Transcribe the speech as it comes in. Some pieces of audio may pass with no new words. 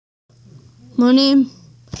My name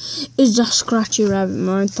is the Scratchy Rabbit.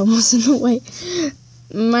 My thumb was in the way.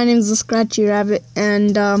 My name is the Scratchy Rabbit,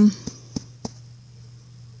 and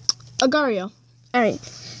Agar.io. Alright,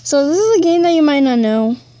 so this is a game that you might not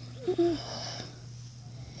know. This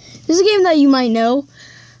is a game that you might know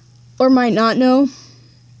or might not know.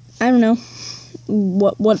 I don't know.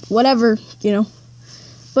 Whatever, you know.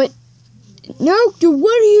 But no,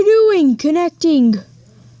 what are you doing? Connecting.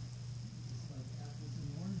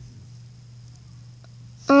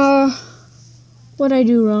 What'd I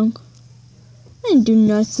do wrong? I didn't do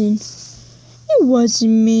nothing. It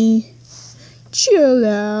wasn't me. Chill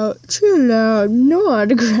out, no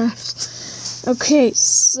autographs. Okay,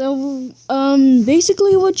 so,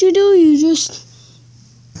 basically what you do, you just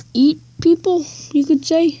eat people, you could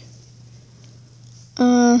say.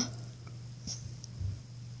 I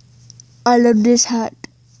love this hat.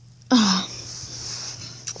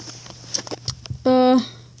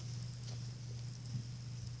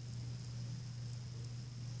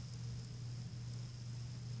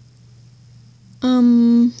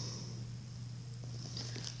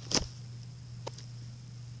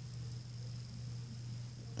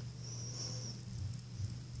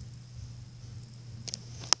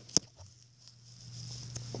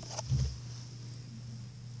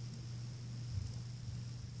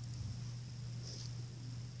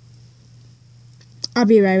 I'll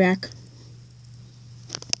be right back.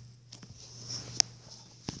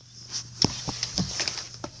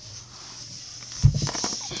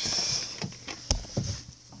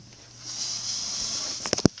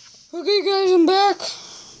 Okay, guys, I'm back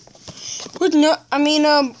with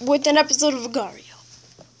with an episode of Agar.io.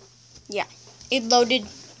 Yeah, it loaded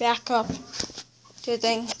back up to the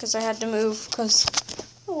thing because I had to move because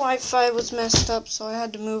the Wi-Fi was messed up, so I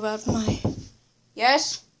had to move out of my.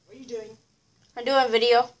 Yes. What are you doing? I'm doing a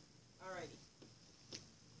video. Alrighty.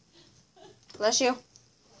 Bless you.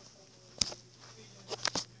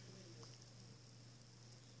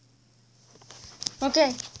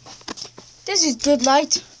 Okay. This is good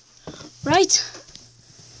light. Right?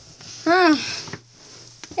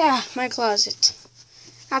 Yeah, my closet.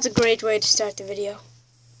 That's a great way to start the video.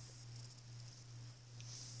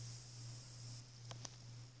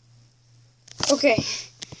 Okay.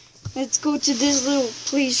 Let's go to this little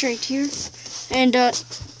place right here. And,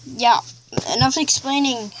 yeah. Enough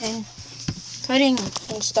explaining and cutting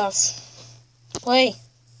and stuff. Play.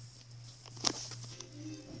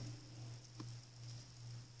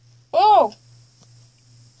 Oh!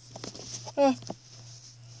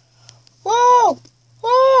 Whoa!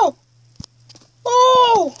 Oh!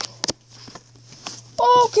 Oh!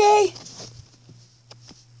 Okay.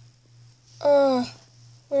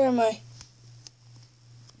 Where am I?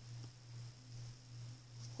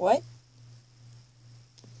 What?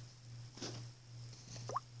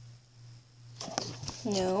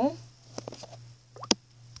 No.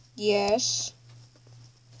 Yes.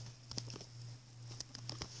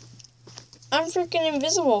 I'm freaking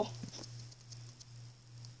invisible.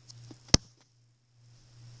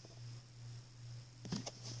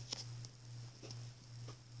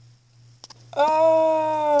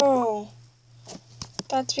 Oh,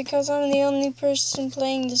 that's because I'm the only person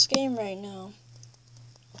playing this game right now.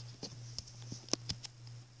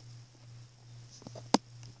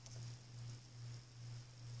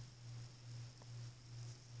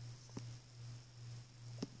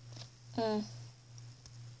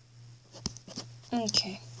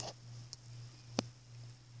 Okay.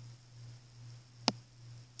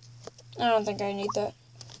 I don't think I need that.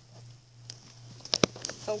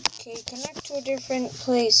 Okay, connect to a different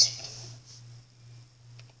place.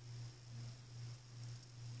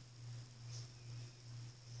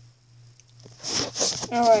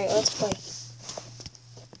 Alright, let's play.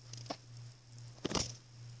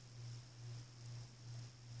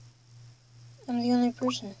 I'm the only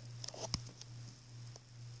person.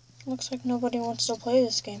 Looks like nobody wants to play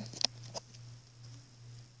this game.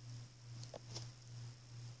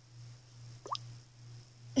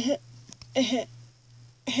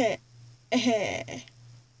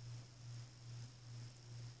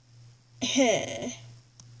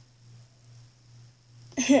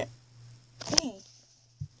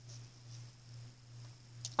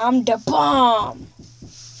 I'm the bomb.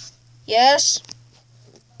 Yes?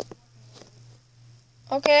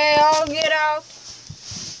 Okay, I'll get out.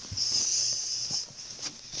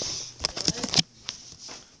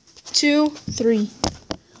 Two, three.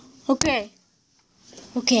 Okay.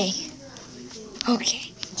 Okay.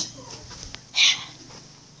 Okay.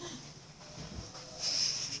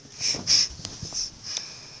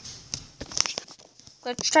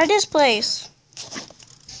 Let's try this place.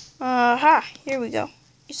 Here we go.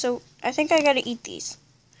 so I think I gotta eat these.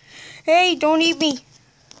 Hey, don't eat me.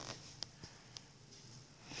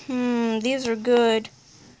 These are good.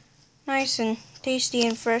 Nice and tasty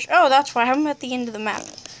and fresh. Oh, that's why I'm at the end of the map.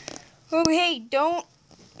 Oh, hey, don't.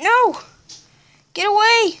 No! Get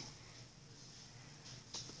away!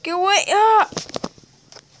 Get away! Ah!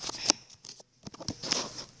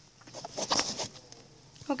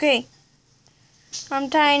 Okay. I'm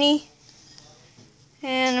tiny.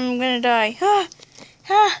 And I'm gonna die. Ah!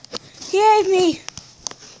 Ah! He ate me!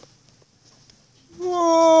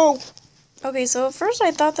 Whoa! Okay, so at first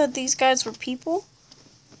I thought that these guys were people.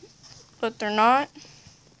 But they're not.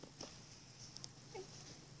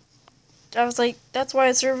 I was like, that's why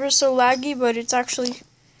the server is so laggy, but it's actually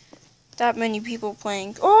that many people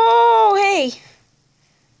playing. Oh, hey!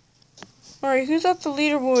 Alright, who's at the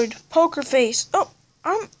leaderboard? Poker Face. Oh,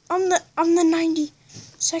 I'm the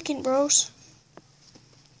 92nd, bros.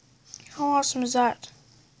 How awesome is that?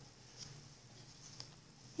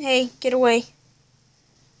 Hey, get away.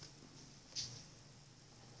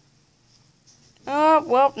 Oh,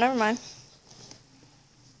 well, never mind.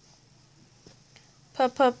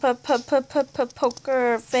 Poker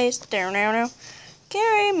Face. Down, down, down.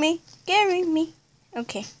 Carry me, carry me.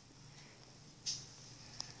 Okay.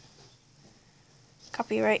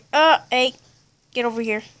 Copyright. Hey, get over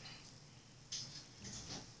here.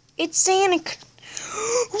 It's Sonic.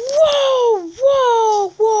 Whoa, whoa,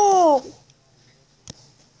 whoa.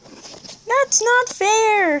 That's not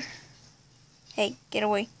fair. Hey, get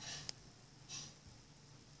away.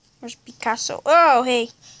 Where's Picasso? Oh, hey.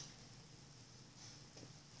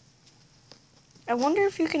 I wonder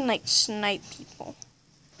if you can, like, snipe people.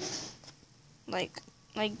 Like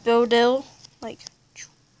Bill Dill. Like,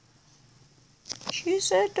 she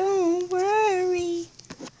said, don't worry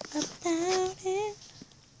about it.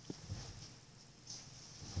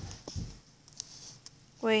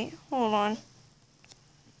 Wait, hold on.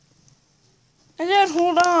 I said,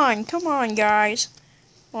 hold on. Come on, guys.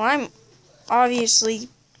 Well, I'm obviously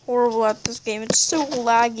horrible at this game. It's so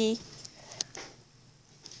laggy.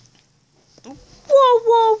 Whoa,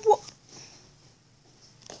 whoa, whoa.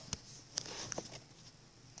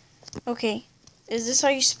 Okay, is this how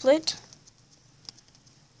you split?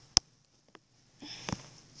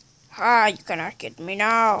 Ah, you cannot get me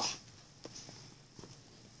now.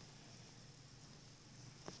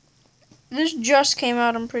 This just came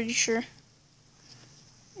out, I'm pretty sure.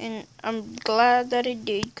 And I'm glad that it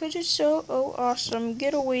did, because it's so awesome.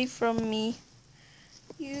 Get away from me,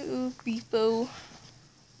 you people.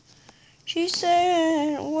 She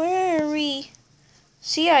said, worry.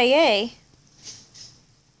 CIA?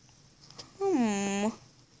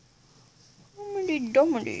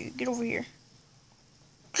 Dummity. Get over here.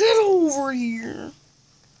 Get over here.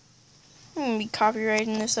 I'm gonna be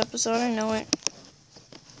copyrighting this episode, I know it.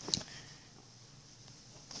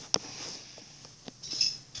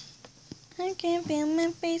 I can't feel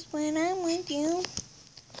my face when I'm with you.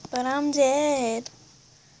 But I'm dead.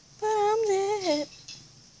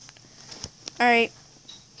 Alright.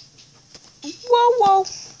 Whoa.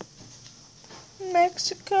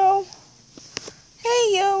 Mexico.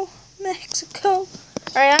 Hey, yo, Mexico.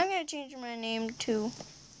 Alright, I'm gonna change my name to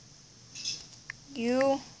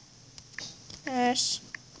USA.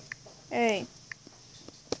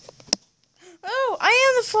 Oh, I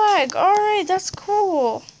am the flag. Alright, that's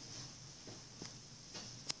cool.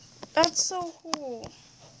 That's so cool.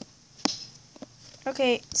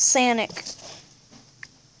 Okay, Sonic.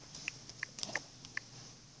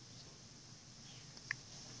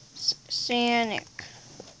 Sonic.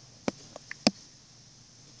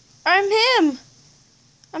 I'm him.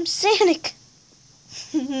 I'm Sonic.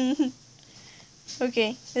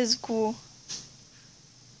 Okay, this is cool.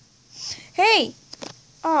 Hey.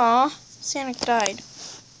 Aw, Sonic died.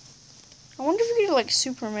 I wonder if we could, like,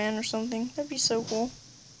 Superman or something. That'd be so cool.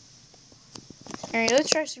 Alright, let's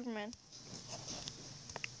try Superman.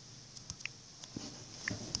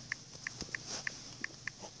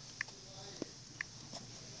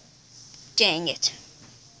 Dang it.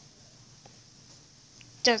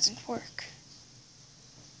 Doesn't work.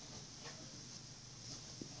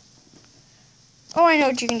 Oh, I know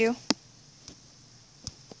what you can do.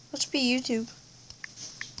 Let's be YouTube.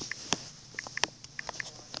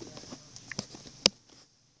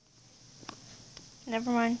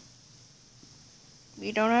 Never mind.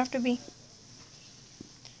 You don't have to be.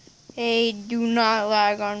 Hey, do not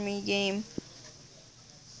lag on me, game.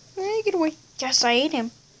 Hey, get away. Yes, I ate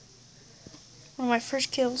him. One of my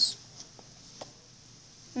first kills.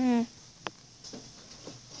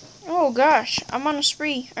 Oh gosh, I'm on a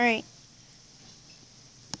spree. Alright.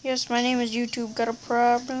 Yes, my name is YouTube. Got a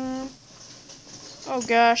problem? Oh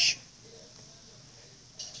gosh.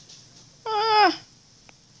 Ah!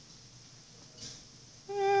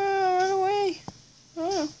 Run away.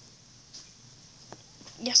 Oh.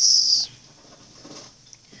 Yes.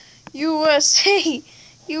 USA!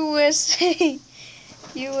 USA!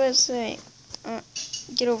 USA.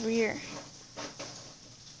 Get over here.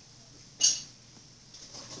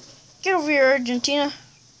 Get over here, Argentina.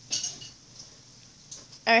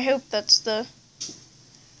 I hope that's the...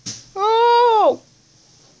 Oh!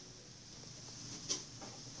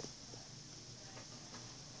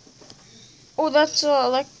 Oh, that's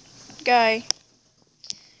that guy.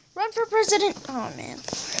 Run for president! Oh, man.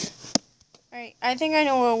 Alright, I think I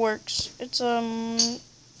know how it works. It's, Tumblr.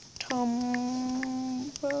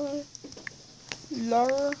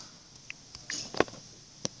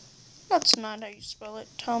 That's not how you spell it.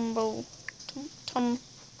 Tumblr.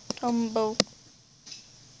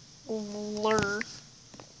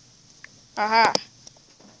 Aha.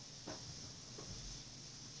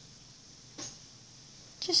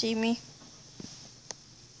 Did you see me?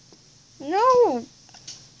 No!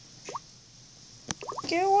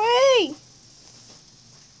 Get away!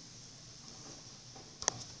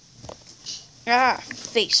 Ah,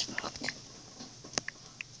 Facebook.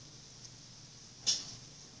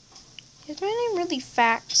 Is my name really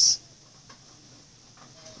Fax?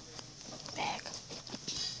 Bag.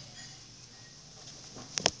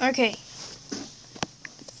 Okay.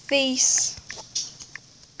 Facebook.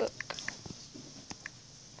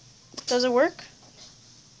 Does it work?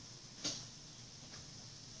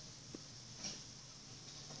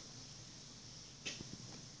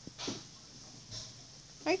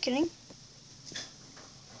 Are you kidding?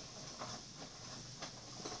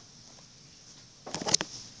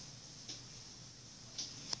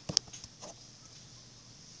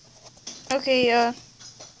 Okay,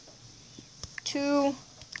 too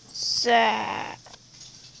sad.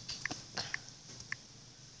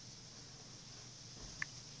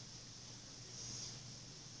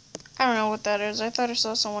 I don't know what that is. I thought I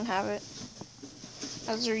saw someone have it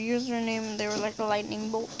as their username and they were like a lightning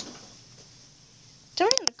bolt. Tell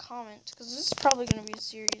me in the comments, because this is probably going to be a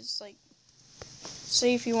series. Like,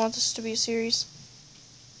 say if you want this to be a series.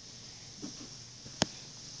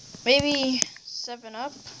 Maybe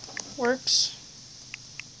 7-Up works.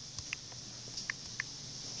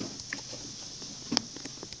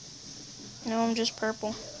 No, I'm just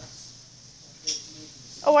purple.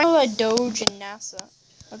 Oh, I know that Doge and NASA.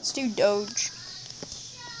 Let's do Doge.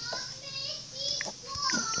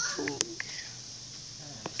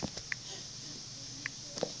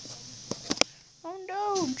 Oh,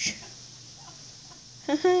 Doge.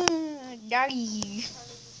 Daddy.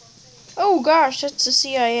 Oh gosh, that's the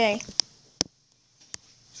CIA.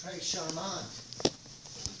 Trey Charmant.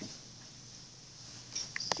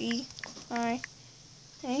 CIA?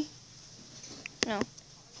 No.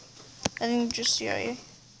 I think just CIA.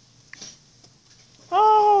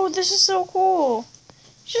 Oh, this is so cool.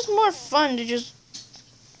 It's just more fun to just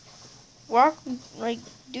walk, like,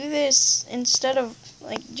 do this instead of,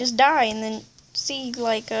 like, just die and then see,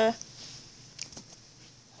 like, I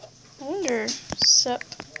wonder, septic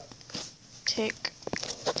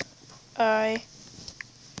eye.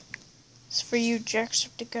 It's for you,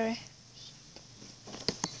 Jacksepticeye.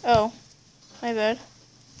 Oh, my bad.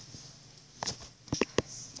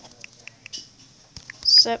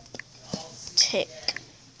 Septic.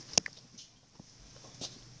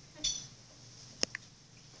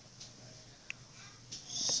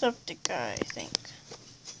 Septic guy, I think.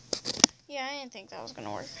 Yeah, I didn't think that was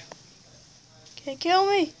gonna work. Okay, kill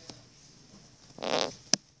me!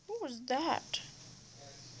 What was that?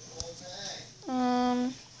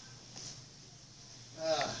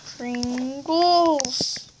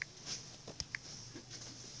 Pringles!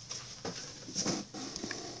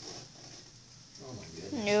 Oh my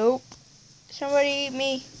goodness. Nope. Somebody eat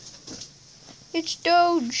me. It's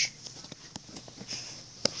Doge.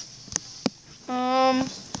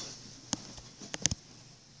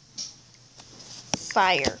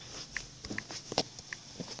 Fire.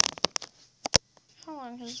 How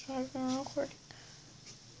long has this been recording?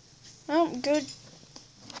 Oh, good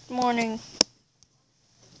morning.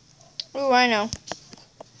 Ooh, I know.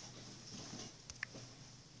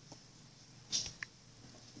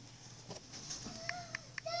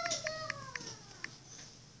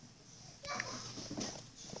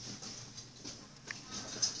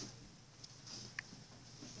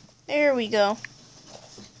 There we go.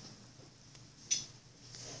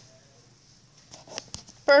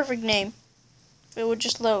 Perfect name. If it would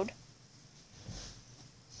just load.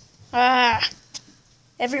 Ah!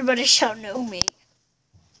 Everybody shall know me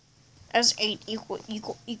as 8 equal.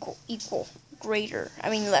 greater,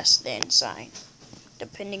 less than sign,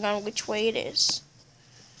 depending on which way it is.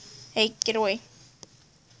 Hey, get away.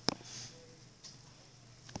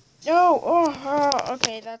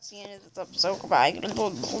 Okay, that's the end of this episode. Goodbye.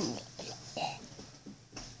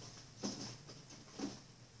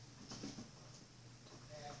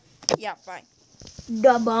 Yeah, bye.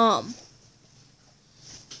 Da bomb.